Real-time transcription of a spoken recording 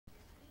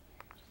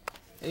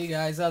Hey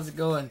guys, how's it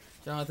going?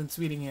 Jonathan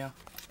Sweeting here.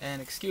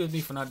 And excuse me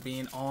for not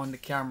being on the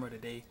camera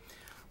today,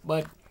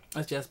 but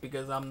that's just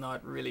because I'm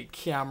not really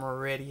camera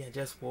ready. I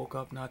just woke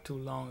up not too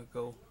long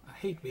ago. I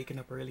hate waking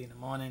up early in the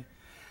morning.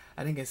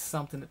 I think it's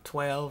something at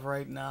 12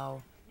 right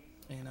now.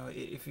 You know,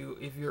 if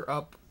you're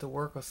up to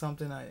work or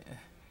something,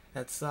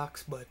 that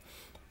sucks. But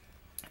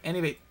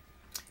anyway,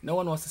 no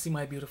one wants to see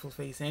my beautiful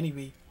face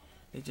anyway.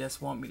 They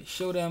just want me to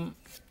show them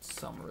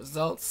some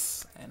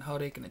results and how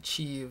they can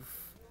achieve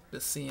the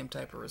same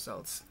type of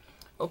results.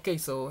 Okay,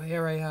 so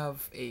here I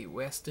have a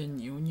Western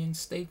Union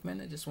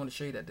statement. I just want to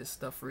show you that this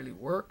stuff really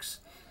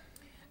works.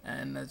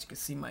 And as you can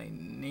see my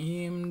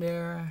name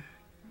there,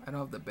 I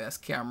don't have the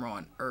best camera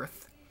on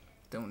earth.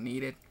 Don't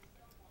need it.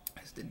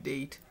 It's the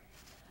date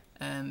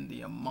and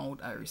the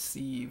amount I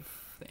receive,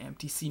 the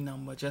MTC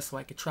number, just so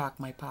I can track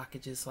my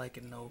packages, so I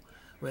can know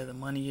where the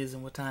money is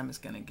and what time it's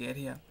gonna get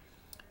here.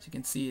 As you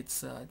can see,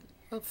 it's about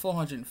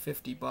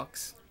 450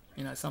 bucks.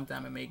 You know,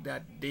 sometimes I make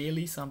that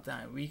daily,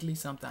 sometimes weekly,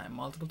 sometimes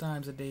multiple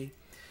times a day.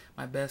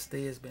 My best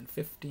day has been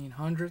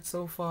 1500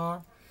 so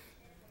far,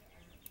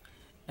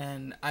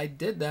 and I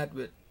did that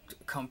with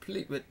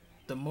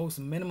the most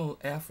minimal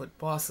effort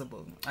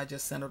possible. I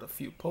just sent out a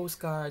few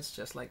postcards,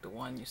 just like the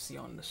one you see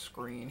on the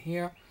screen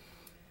here.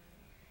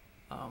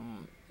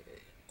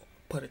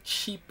 Put a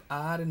cheap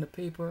ad in the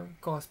paper.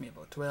 It cost me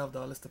about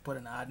 $12 to put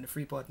an ad in the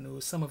Freeport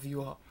News. Some of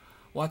you are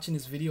watching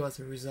this video as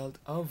a result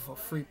of a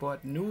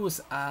Freeport News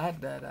ad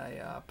that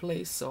I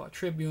placed, or a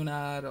Tribune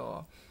ad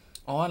or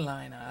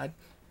online ad.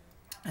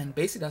 And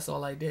basically that's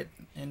all I did.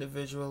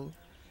 Individual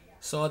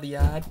saw the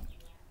ad,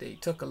 they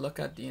took a look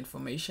at the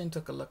information,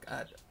 took a look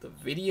at the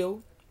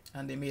video,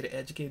 and they made an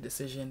educated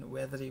decision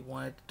whether they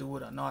wanted to do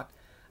it or not,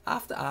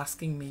 after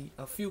asking me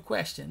a few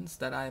questions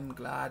that I'm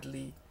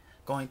gladly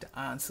going to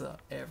answer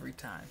every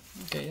time.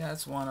 Okay,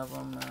 that's one of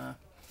them.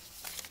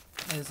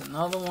 There's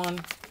another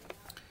one.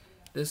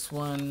 This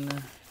one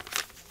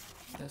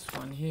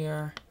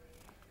here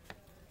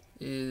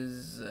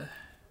is,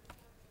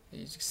 you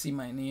can see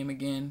my name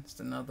again. It's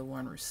another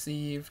one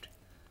received.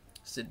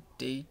 It's the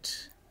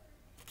date,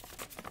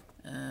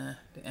 the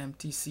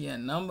MTC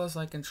and number, so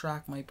I can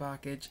track my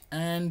package.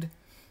 And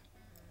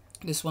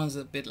this one's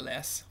a bit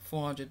less,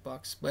 400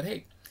 bucks. But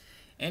hey,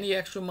 any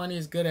extra money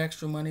is good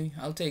extra money.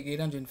 I'll take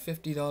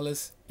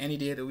 $850 any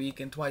day of the week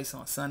and twice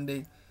on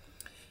Sunday.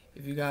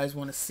 If you guys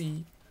want to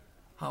see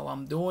how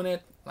I'm doing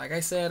it, like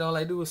I said, all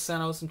I do is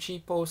send out some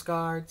cheap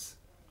postcards.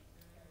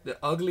 The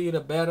uglier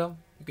the better.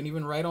 You can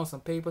even write on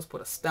some papers,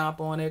 put a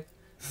stamp on it,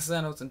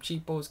 send out some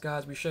cheap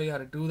postcards. We show you how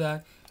to do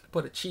that.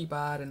 Put a cheap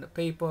ad in the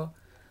paper,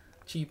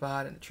 cheap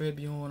ad in the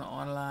Tribune or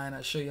online.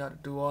 I'll show you how to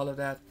do all of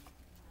that,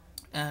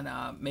 and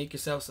make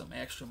yourself some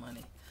extra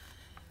money.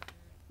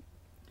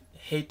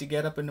 Hate to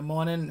get up in the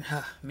morning?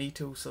 Me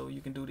too, so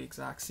you can do the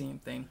exact same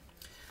thing.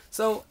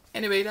 So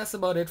anyway, that's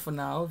about it for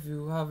now. If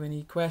you have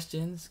any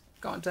questions,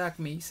 contact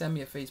me, send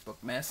me a Facebook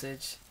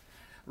message,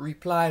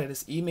 reply to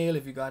this email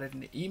if you got it in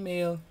the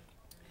email.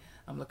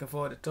 I'm looking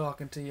forward to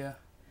talking to you.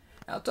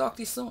 I'll talk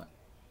to you soon.